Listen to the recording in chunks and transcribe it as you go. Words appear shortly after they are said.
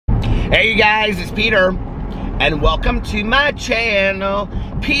Hey you guys, it's Peter, and welcome to my channel,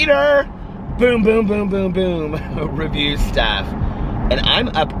 Peter Boom Boom Boom Boom Boom Review Stuff. And I'm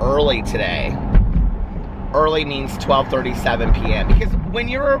up early today. Early means 12:37 p.m. because when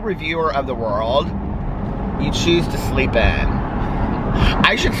you're a reviewer of the world, you choose to sleep in.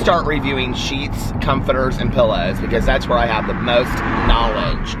 I should start reviewing sheets, comforters, and pillows because that's where I have the most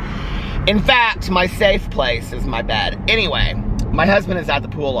knowledge. In fact, my safe place is my bed. Anyway, my husband is at the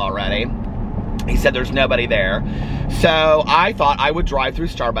pool already. He said there's nobody there. So I thought I would drive through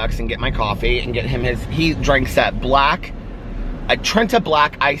Starbucks and get my coffee and get him he drinks a Trenta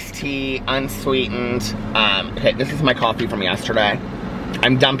Black iced tea, unsweetened. Okay, this is my coffee from yesterday.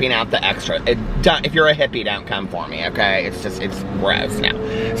 I'm dumping out the extra. If you're a hippie, don't come for me, okay? It's gross now.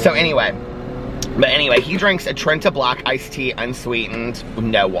 So anyway, he drinks a Trenta Black iced tea, unsweetened, with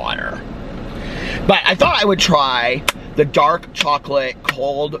no water. But I thought I would try the dark chocolate,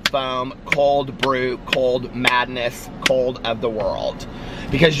 cold foam, cold brew, cold madness, cold of the world.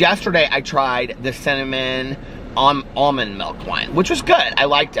 Because yesterday I tried the cinnamon almond milk one, which was good. I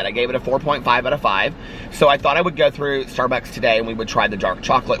liked it. I gave it a 4.5 out of 5. So I thought I would go through Starbucks today and we would try the dark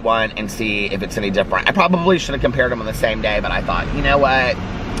chocolate one and see if it's any different. I probably should have compared them on the same day, but I thought, you know what?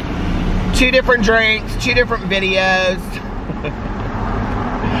 2 different drinks, 2 different videos.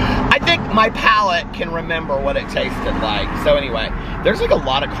 I think my palate can remember what it tasted like. So anyway, there's like a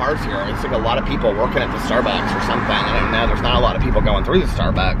lot of cars here. It's like a lot of people working at the Starbucks or something. I don't know. There's not a lot of people going through the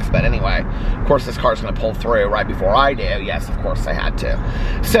Starbucks. But anyway, of course this car's going to pull through right before I do. Yes, of course I had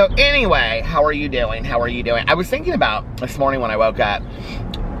to. So anyway, how are you doing? How are you doing? I was thinking about this morning when I woke up.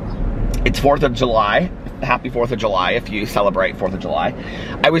 It's 4th of July. Happy 4th of July if you celebrate 4th of July.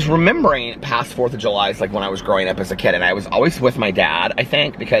 I was remembering past 4th of July's like when I was growing up as a kid, and I was always with my dad, I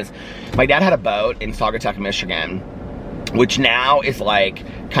think, because my dad had a boat in Saugatuck, Michigan, which now is like,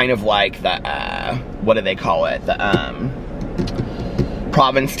 kind of like the, what do they call it? The,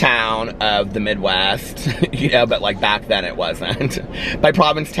 Provincetown of the Midwest, you know, but like back then it wasn't. By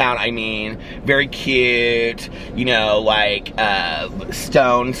Provincetown, I mean very cute, you know, like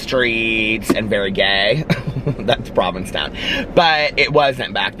stone streets and very gay. That's Provincetown. But it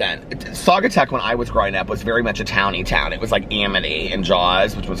wasn't back then. Saugatuck, when I was growing up, was very much a towny town. It was like Amity and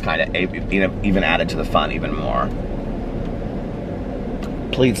Jaws, which was kind of, you know, even added to the fun even more.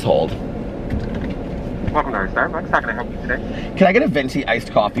 Please hold. Welcome to our Starbucks. How can I help you today? Can I get a venti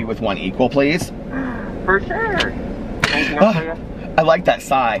iced coffee with 1 equal, please? For sure. Anything else for you? I like that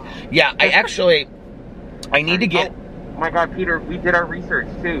sigh. Yeah, I need to get... Oh my God, Peter, we did our research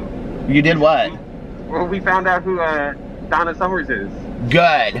too. You did what? Well, we found out who Donna Summers is.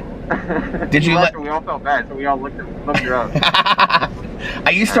 Good. Did you We all felt bad, so we all looked her up. I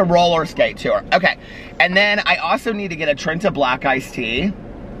used to roller skate to her. Okay. And then I also need to get a Trenta Black iced tea.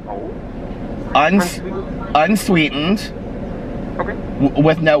 Oh. Unsweetened. Okay.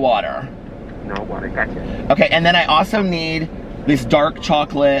 With no water. No water, gotcha. Okay, and then I also need this dark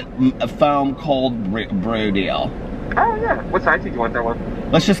chocolate foam cold brew deal. Oh yeah. What size did you want that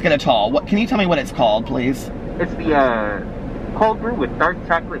one? Let's just get a tall. Can you tell me what it's called, please? It's the cold brew with dark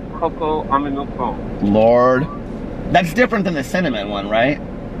chocolate cocoa almond milk foam. Lord. That's different than the cinnamon one, right?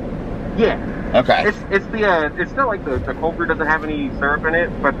 Yeah. Okay. It's still like the cold brew doesn't have any syrup in it,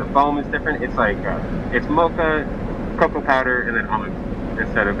 but the foam is different. It's like it's mocha, cocoa powder, and then almond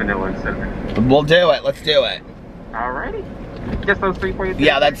instead of vanilla and cinnamon. We'll do it. Let's do it. Alrighty. Just those 3 for you.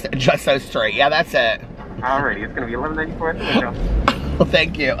 Yeah, that's just those 3. Yeah, that's it. Alrighty, it's gonna be $11.94 at the window. Well,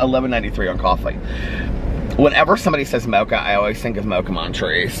 thank you. $11.93 on coffee. Whenever somebody says mocha, I always think of Mocha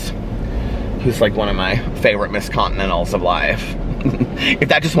Montrese, who's like one of my favorite miscontinentals of life. If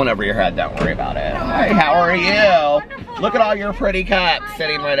that just went over your head, don't worry about it. Hi, how are you? Wonderful. Look at all your pretty cups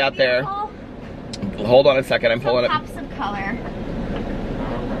sitting right out there. Hold on a second, I'm pulling it. Pops of color.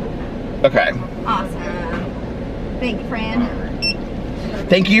 Okay. Awesome. Thank you, friend.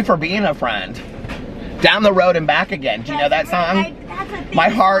 Thank you for being a friend. Down the road and back again. Do you know that song? My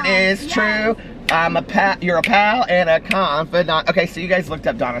heart is true. You're a pal and a confidant. Okay, so you guys looked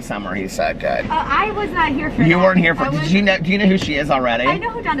up Donna Summer. He said, good. I was not here for that. You weren't here for. Do you know who she is already? I know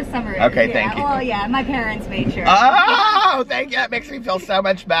who Donna Summer is. Okay, yeah. thank you. Well, yeah, my parents made sure. Oh, thank you. That makes me feel so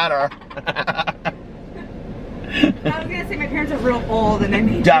much better. I was gonna say my parents are real old and they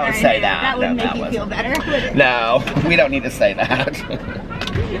made Don't sure say that. That would No, make you feel better. No, we don't need to say that.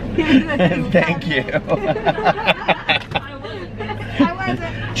 Thank you. I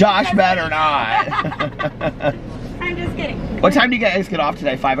wasn't. Josh better not. I'm just kidding. What time do you guys get off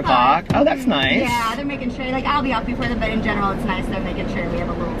today? 5 o'clock? Oh, that's nice. Yeah, they're making sure. Like, I'll be off before them, but in general, it's nice they're making sure we have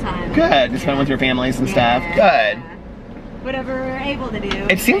a little time. Good. To spend with your families and stuff. Yeah. Good. whatever we're able to do.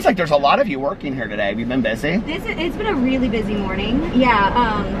 It seems like there's a lot of you working here today. Have you been busy? It's been a really busy morning. Yeah,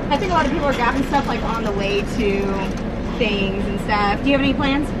 I think a lot of people are grabbing stuff like on the way to things and stuff. Do you have any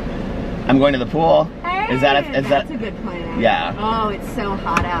plans? I'm going to the pool. Hey, that's a good plan. Yeah. Oh, it's so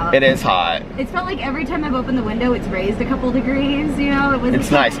hot out. It is hot. It's felt like every time I've opened the window, it's raised a couple degrees. You know,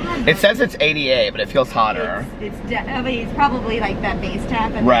 It's nice. It says it's 88, but it feels hotter. I mean, it's probably like that base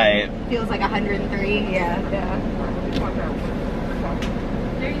temp. And right. It feels like 103. Yeah.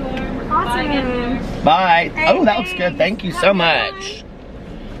 There you are. Awesome. Bye. Hey, oh, that looks good. Thank you so much.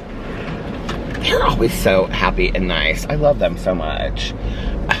 They're always so happy and nice. I love them so much.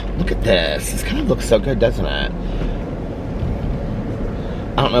 Look at this. This kind of looks so good, doesn't it?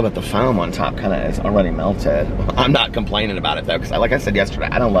 I don't know, but the foam on top kind of is already melted. I'm not complaining about it though, because like I said yesterday,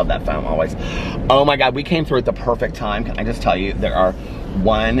 I don't love that foam always. Oh my God, we came through at the perfect time. Can I just tell you, there are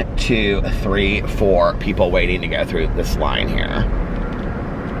 1, 2, 3, 4 people waiting to go through this line here.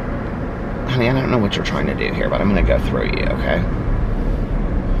 Honey, I don't know what you're trying to do here, but I'm gonna go through you, okay?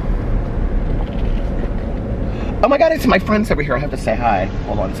 Oh my God, it's my friends over here. I have to say hi.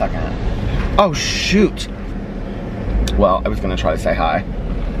 Hold on a second. Oh, shoot. Well, I was gonna try to say hi.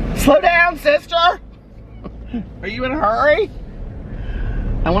 Slow down, sister. Are you in a hurry?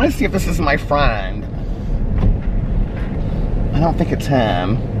 I wanna see if this is my friend. I don't think it's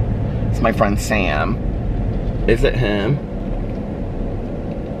him. It's my friend Sam. Is it him?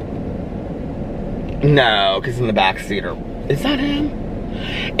 No, because in the back seat, is that him?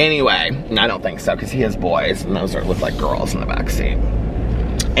 Anyway, I don't think so, because he has boys, and those look like girls in the back seat.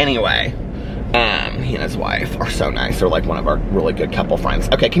 Anyway, he and his wife are so nice. They're like one of our really good couple friends.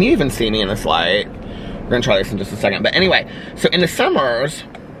 Okay, can you even see me in this light? We're gonna try this in just a second. But anyway, so in the summers,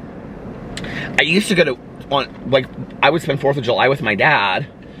 I used to go to, I would spend 4th of July with my dad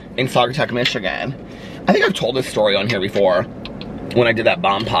in Saugatuck, Michigan. I think I've told this story on here before when I did that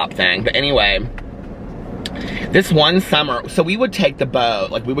bomb pop thing. But anyway, this one summer, so we would take the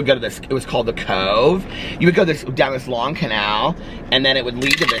boat, like we would go to this, it was called the Cove. You would go down this long canal, and then it would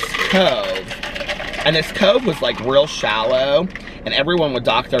lead to this cove. And this cove was like real shallow, and everyone would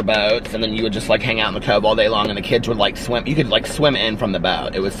dock their boats, and then you would just like hang out in the cove all day long, and the kids would like swim. You could like swim in from the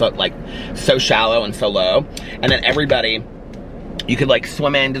boat. It was so shallow and so low. And then everybody, you could like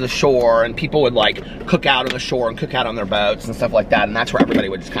swim into the shore, and people would like cook out on the shore and cook out on their boats and stuff like that, and that's where everybody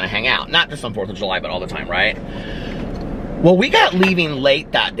would just kind of hang out. Not just on 4th of July, but all the time, right? Well, we got leaving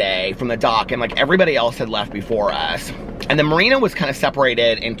late that day from the dock, and like everybody else had left before us. And the marina was kind of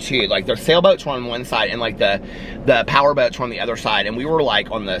separated in two. Like their sailboats were on one side, and like the power boats were on the other side. And we were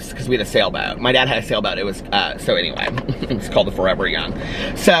like on this, because we had a sailboat. My dad had a sailboat. It was, so anyway, it's called the Forever Young.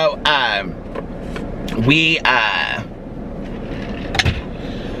 So,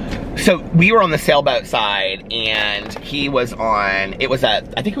 So we were on the sailboat side, and he was on, I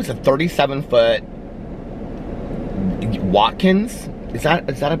think it was a 37-foot Watkins. Is that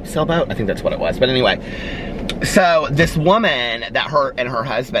a sailboat? I think that's what it was. But anyway, so this woman, her and her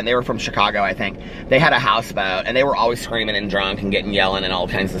husband, they were from Chicago, I think. They had a houseboat, and they were always screaming and drunk and getting yelling and all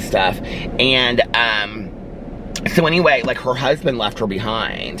kinds of stuff. And, so anyway, like her husband left her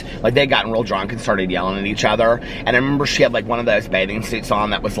behind. Like they'd gotten real drunk and started yelling at each other. And I remember she had like one of those bathing suits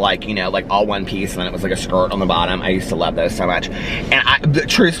on that was like, you know, like all one piece, and then it was like a skirt on the bottom. I used to love those so much. And the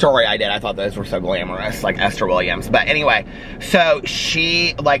true story I thought those were so glamorous, like Esther Williams. But anyway, so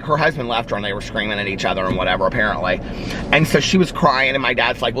she, like her husband left her, and they were screaming at each other and whatever apparently. And so she was crying, and my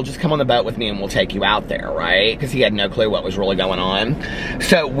dad's like, well, just come on the boat with me and we'll take you out there, right? Because he had no clue what was really going on.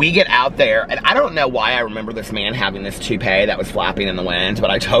 So we get out there, and I don't know why I remember this man having this toupee that was flapping in the wind, but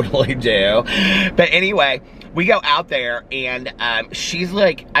I totally do. But anyway, we go out there, and she's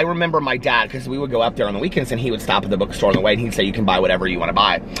like, I remember my dad, because we would go up there on the weekends, and he would stop at the bookstore on the way, and he'd say, you can buy whatever you want to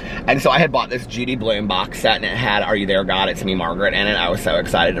buy. And so I had bought this Judy Blume box set, and it had Are You There, God? It's Me, Margaret in it. I was so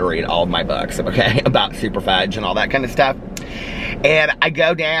excited to read all of my books, okay, about Super Fudge and all that kind of stuff. And I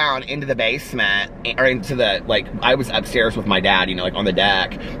go down into the basement, or into the, like, I was upstairs with my dad, you know, like on the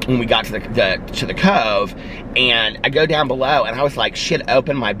deck, when we got to the cove, and I go down below, and I was like, she'd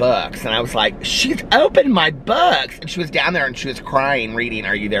opened my books, and I was like, she's opened my books, and she was down there, and she was crying, reading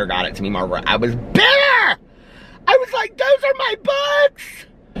Are You There, God? It's Me, Margaret. I was bitter! I was like, those are my books!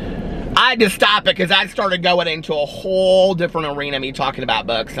 I had to stop it, because I started going into a whole different arena, me talking about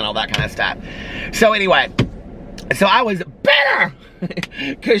books and all that kind of stuff. So anyway, so I was bitter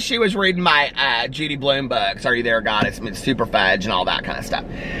because she was reading my Judy Blume books, Are You There, God? It's Super Fudge and all that kind of stuff.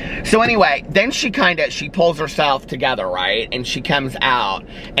 So anyway, then she pulls herself together, right? And she comes out,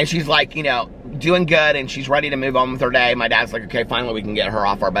 and she's like, you know, doing good, and she's ready to move on with her day. My dad's like, okay, finally we can get her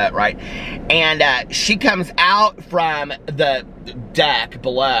off our boat, right? And she comes out from the deck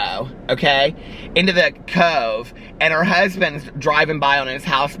below, okay, into the cove, and her husband's driving by on his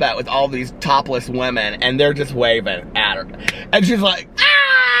houseboat with all these topless women, and they're just waving at her. And she's like,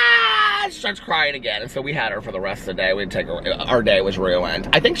 ah! She starts crying again, and so we had her for the rest of the day. We had to take her, our day was ruined.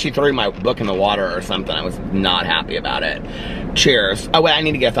 I think she threw my book in the water or something. I was not happy about it. Cheers. Oh, wait, I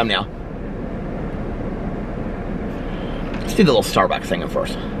need to get a thumbnail. Let's do the little Starbucks thing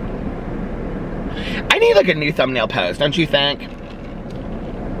first. I need like a new thumbnail post, don't you think?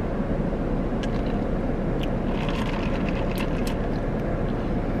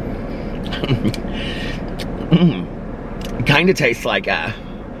 Kind of tastes like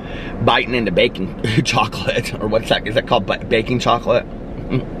biting into baking chocolate, or what's that? Is that called baking chocolate?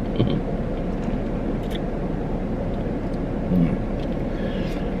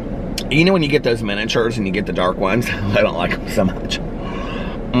 You know when you get those miniatures and you get the dark ones? I don't like them so much.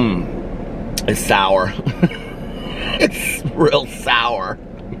 It's sour. It's real sour.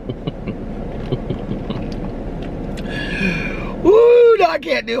 Woo, no, I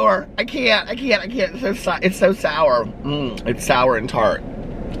can't do her. I can't. It's so sour. It's sour and tart.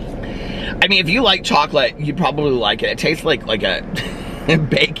 I mean, if you like chocolate, you probably like it. It tastes like a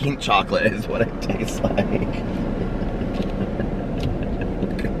baking chocolate is what it tastes like.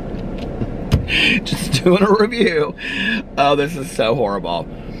 Just doing a review. Oh, this is so horrible.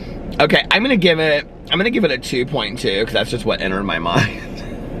 Okay, I'm gonna give it a 2.2 because that's just what entered my mind.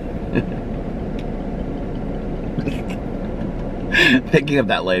 Thinking of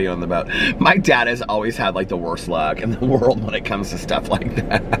that lady on the boat. My dad has always had like the worst luck in the world when it comes to stuff like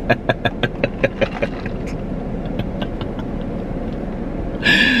that.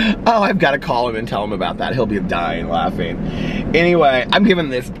 Oh, I've got to call him and tell him about that. He'll be dying laughing. Anyway, I'm giving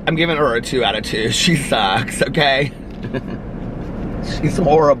her a 2 out of 2. She sucks, okay? She's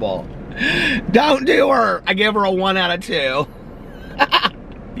horrible. Don't do her. I give her a 1 out of 2.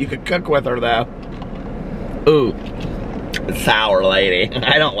 You could cook with her though. Ooh. Sour lady.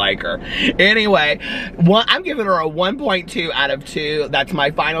 I don't like her. Anyway, I'm giving her a 1.2 out of 2. That's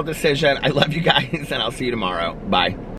my final decision. I love you guys, and I'll see you tomorrow. Bye.